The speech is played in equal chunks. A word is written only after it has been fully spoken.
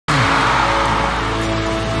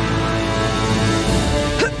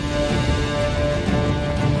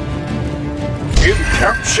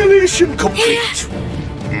Encapsulation complete.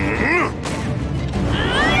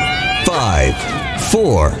 5,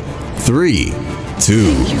 4, 3,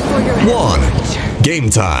 2, 1. Game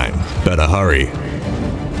time. Better hurry.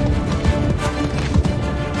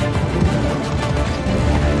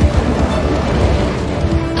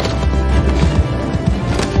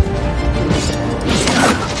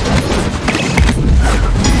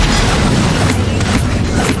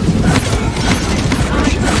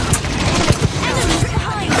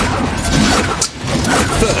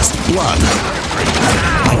 First blood.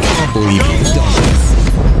 I can't believe you've done this.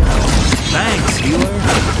 Thanks, healer.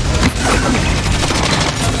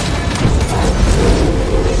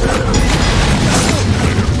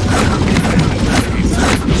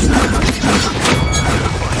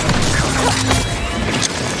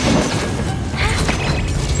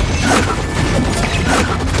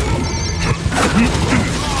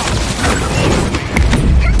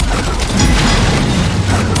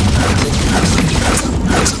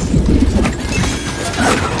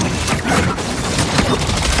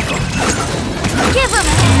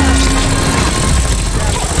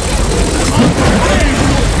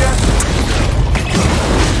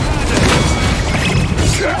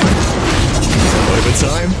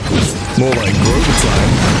 Overtime? More like Grover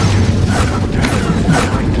time.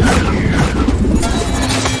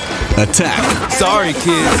 Attack. Sorry,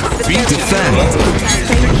 kids. Beat Defend.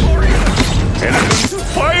 Enemies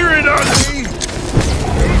firing on me.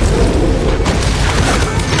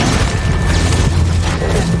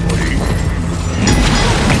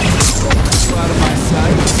 Out of my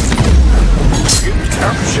sight.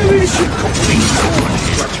 Encapsulation complete.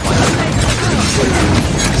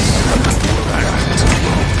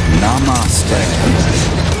 Namaste.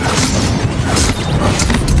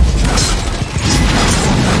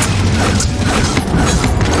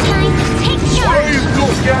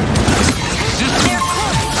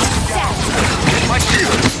 My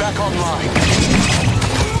shield is back online.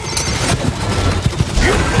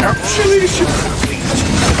 Encapsulation complete.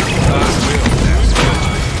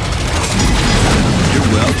 You're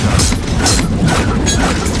welcome.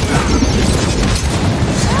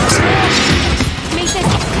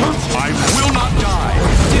 I will not die.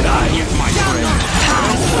 Did I yet, my friend?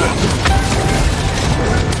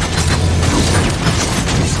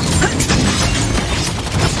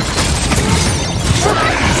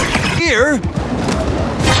 Here.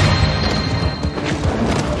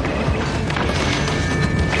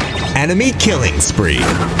 Enemy killing spree.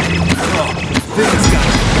 Things got a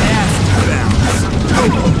nasty bounce.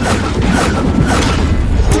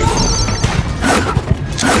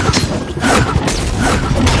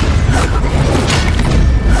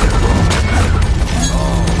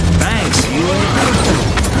 Thanks, healer.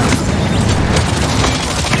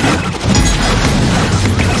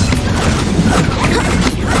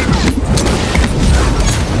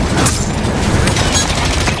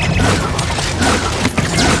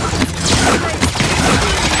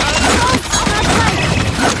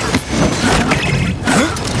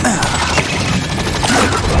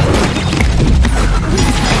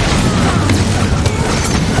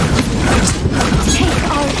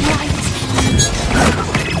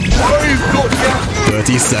 I've got ya.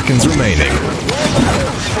 30 seconds remaining.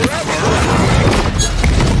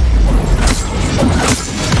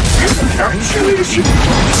 Encapsulation.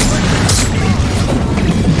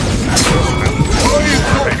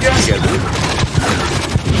 I've got ya.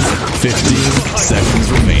 15 seconds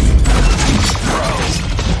remaining.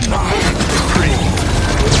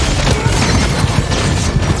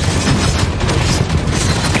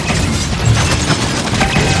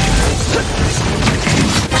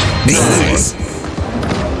 Nice.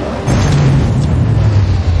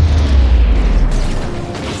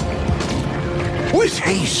 With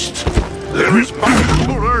haste, there is much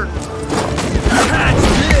to learn. Catch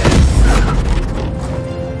this!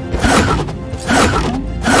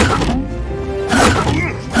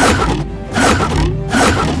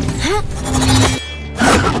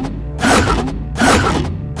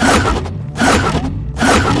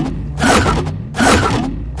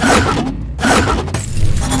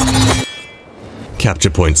 Capture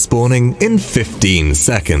point spawning in 15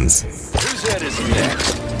 seconds. Whose head is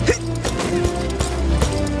next?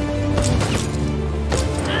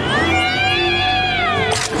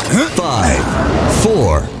 5,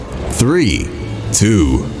 4, 3,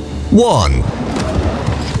 2, 1.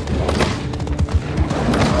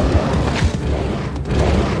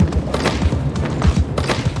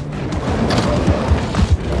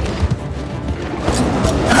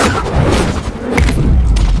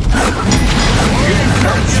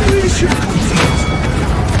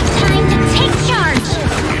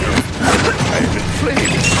 I've been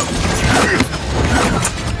flamed.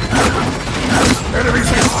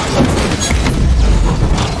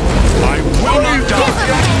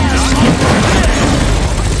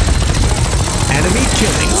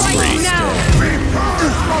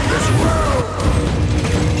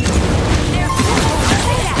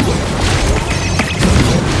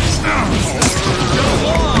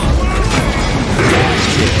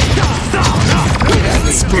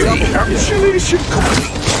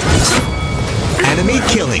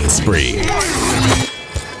 spree.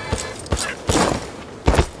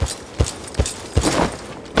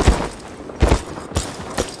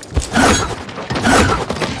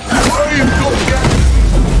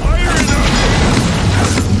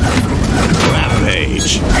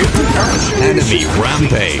 Rampage. Enemy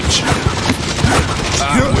rampage.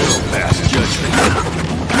 I will pass judgment.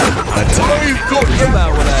 Attack. That's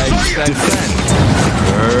about what I expected. Defend.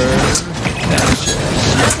 That shit.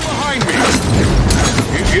 Get behind me.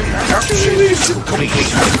 Encapsulation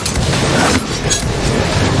complete.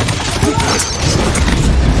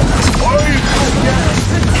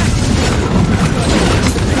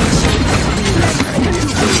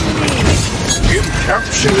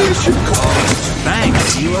 Encapsulation complete.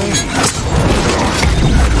 Thanks, Hilo.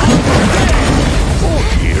 Oh,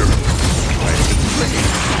 here.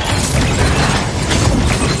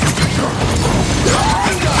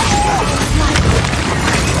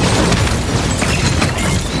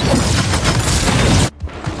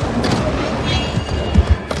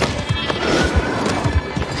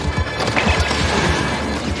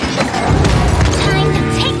 Time to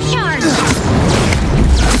take charge!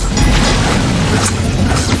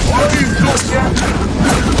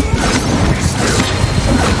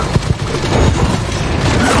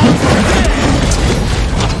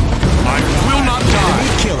 I will not die.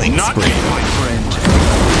 Killing Not spree. yet, my friend.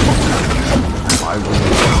 I will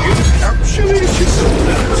encapsulation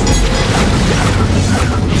complete.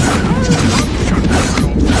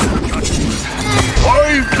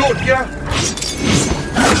 I've got ya.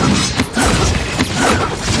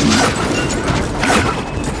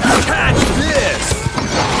 Catch this!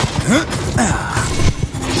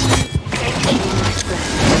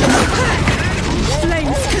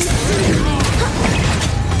 Flames consume me!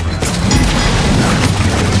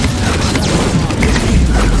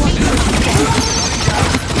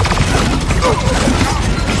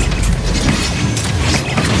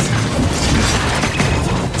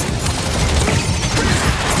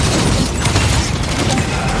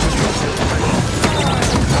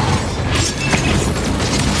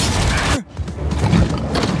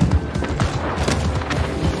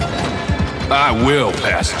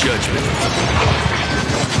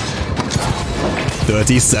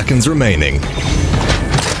 30 seconds remaining.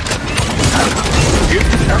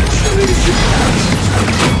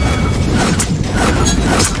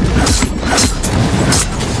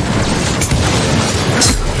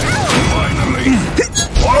 Finally.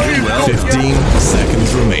 15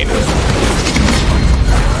 seconds remaining.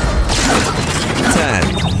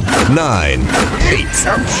 10, 9, 8,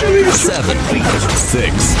 7,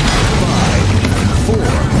 6, 5,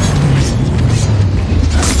 4.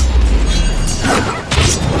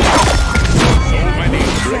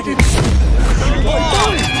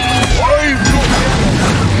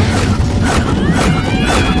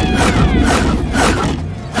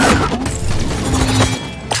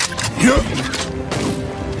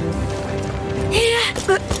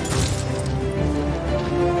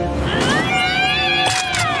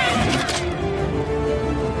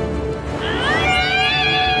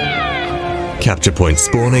 Capture point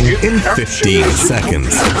spawning in 15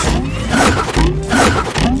 seconds.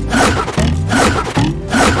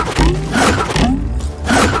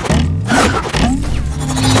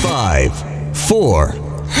 5, 4,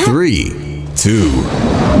 3, 2,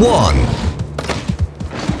 1.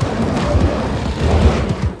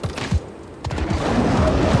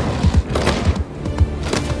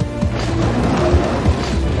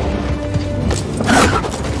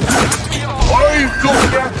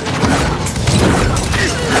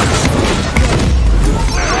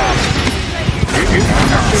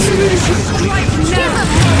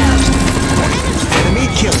 Enemy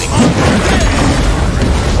killing.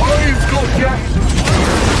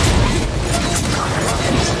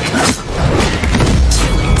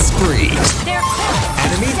 Spree.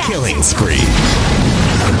 Enemy killing spree.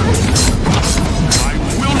 I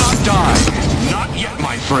will not die. Not yet,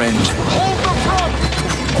 my friend. Hold the front!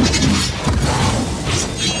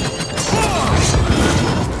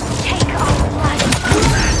 Take all life.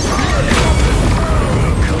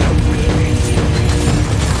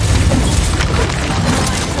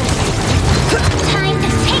 Time to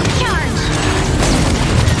take charge.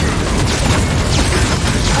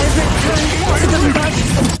 I've returned to the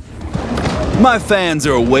mud. My fans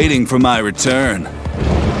are waiting for my return.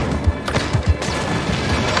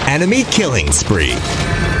 Enemy killing spree.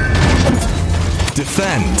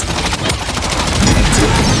 Defend.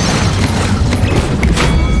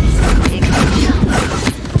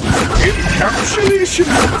 Encapsulation.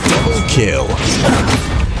 Double kill.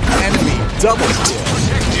 Enemy double kill.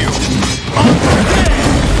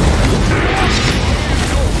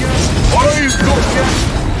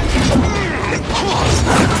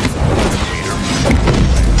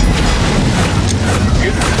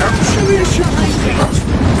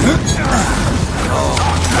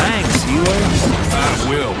 Thanks, healer. I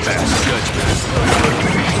will pass judgment.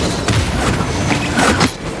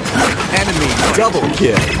 Enemy double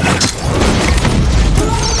kill.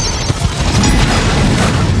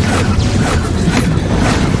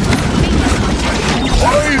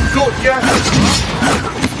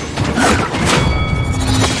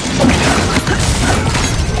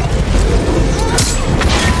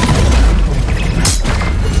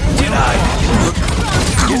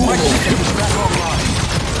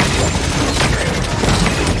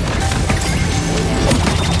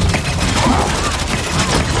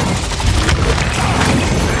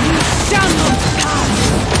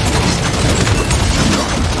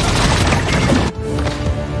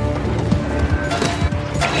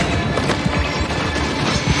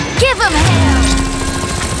 Give him hell!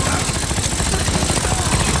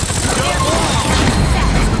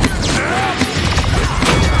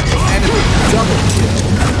 Enemy double kill.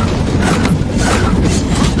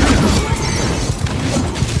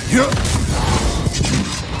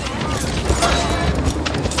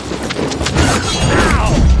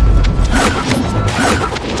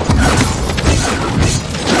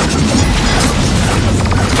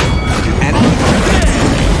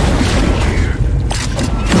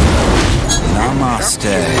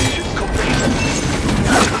 Namaste.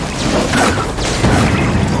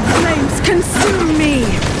 Flames consume me!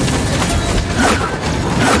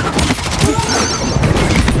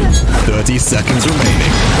 30 seconds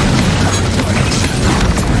remaining.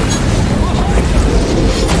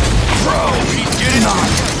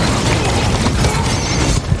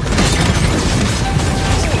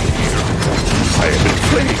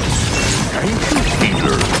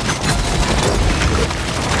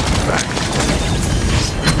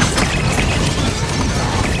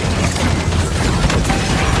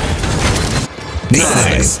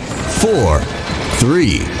 Nice. 4,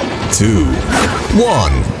 3, 2,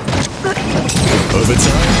 1.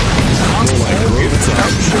 Overtime? More like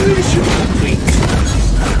overtime.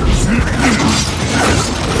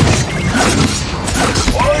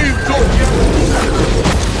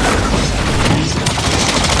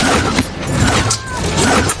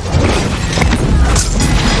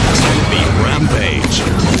 Enemy rampage.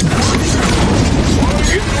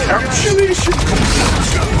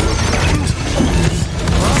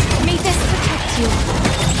 May this protect you.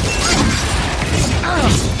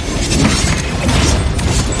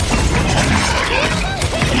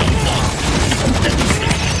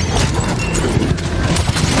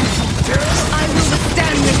 I will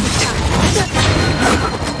withstand this attack!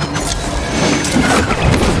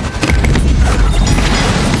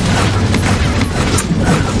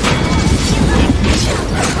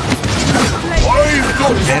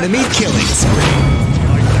 Enemy killing spree.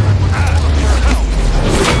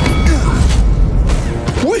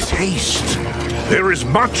 With haste, there is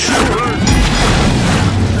much to learn.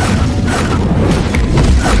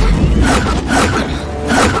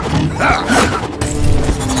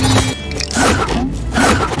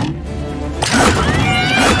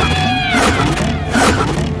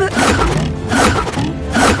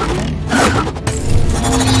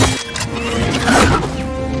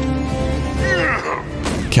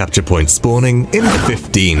 Capture point spawning in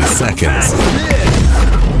 15 seconds.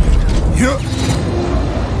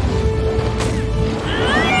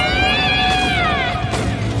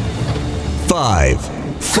 5,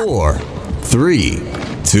 4, 3,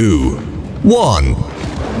 2, 1.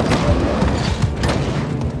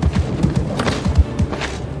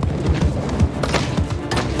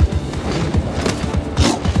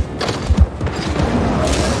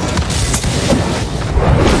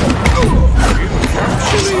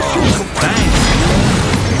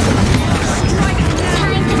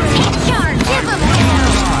 Time to take charge! Give him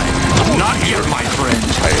hell! Not yet, my friend.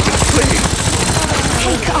 I have been slain.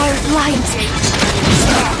 Take our light!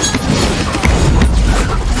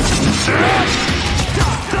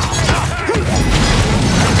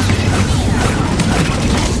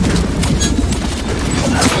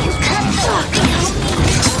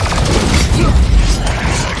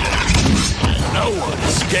 No one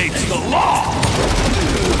escapes the law.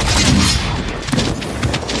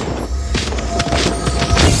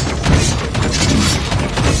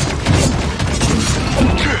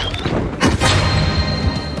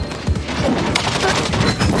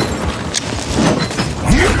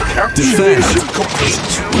 Defend.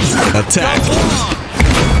 Attack.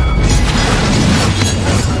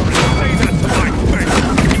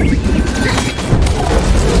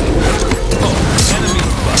 Enemy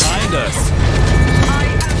behind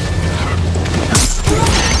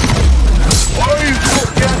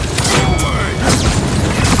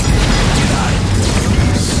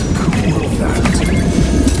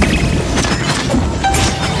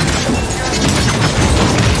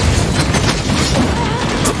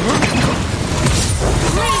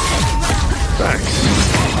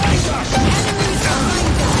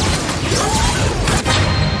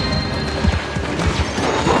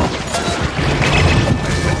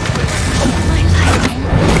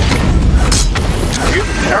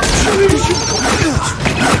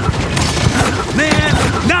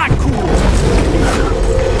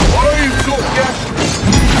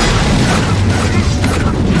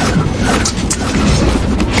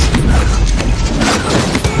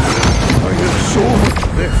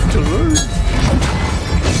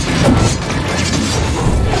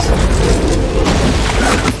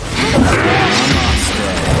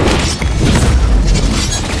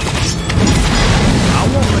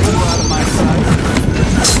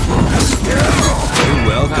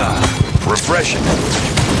refreshing.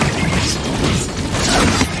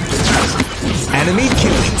 Enemy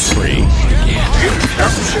killing spree.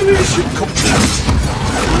 Encapsulation complete.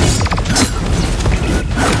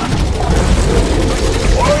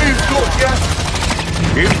 I've got ya.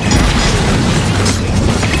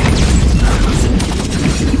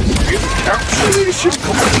 Encapsulation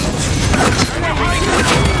complete.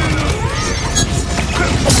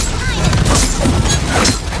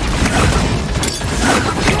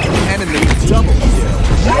 Enemy double kill.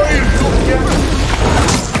 I've got ya.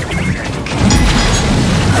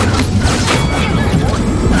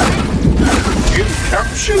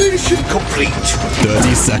 Encapsulation complete.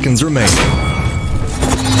 30 seconds remaining.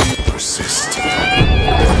 Persist.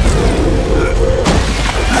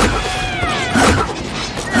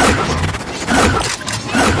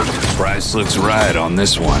 Price looks right on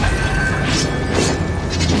this one.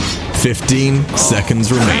 15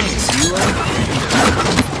 seconds remaining.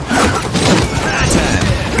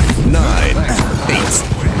 10, 9, 8,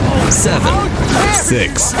 7,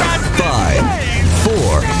 6, 5,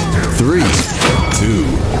 4, 3, 2.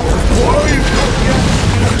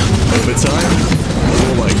 Overtime?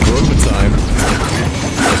 More like overtime.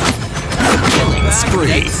 Killing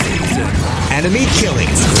spree. Enemy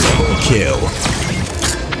killing spree. Kill.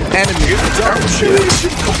 Enemy double kill.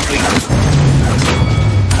 Complete.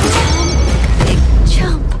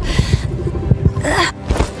 Jump.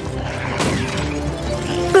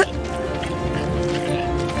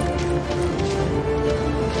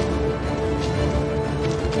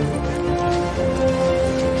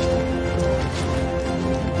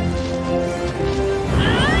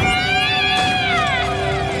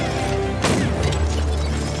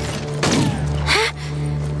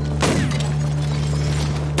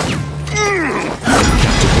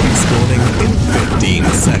 Spawning in 15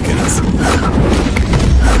 seconds.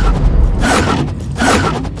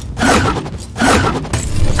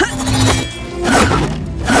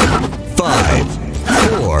 5,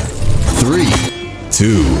 4, 3,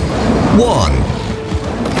 2, 1.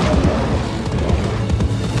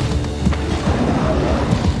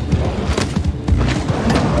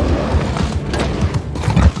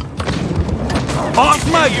 Off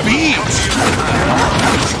my beat!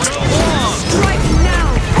 Strike now!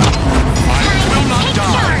 I will not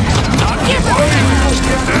die! Not Give yet! him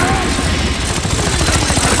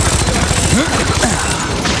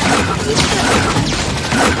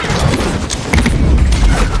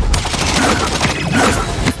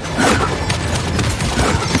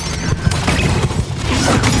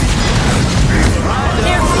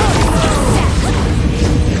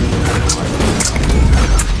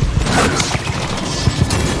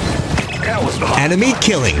Enemy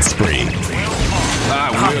killing spree. I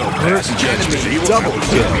will pass judgment. Enemy double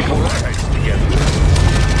kill.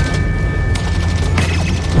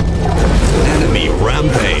 Enemy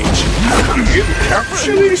rampage.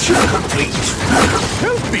 Encapsulation complete.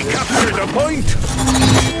 Help me capture the point.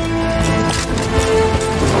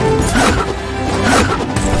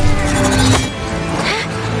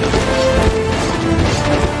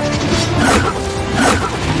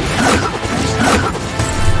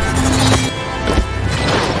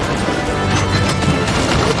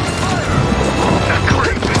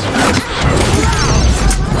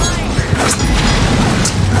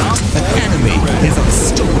 An enemy is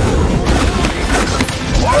unstoppable.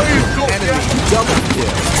 Enemy double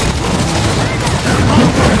kill.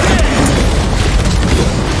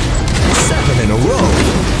 7 in a row.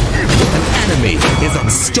 An enemy is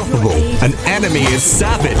unstoppable. An enemy is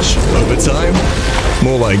savage. Overtime?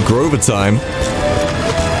 More like Grover time.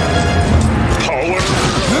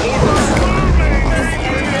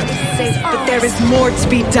 Safe, but there is more to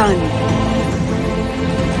be done.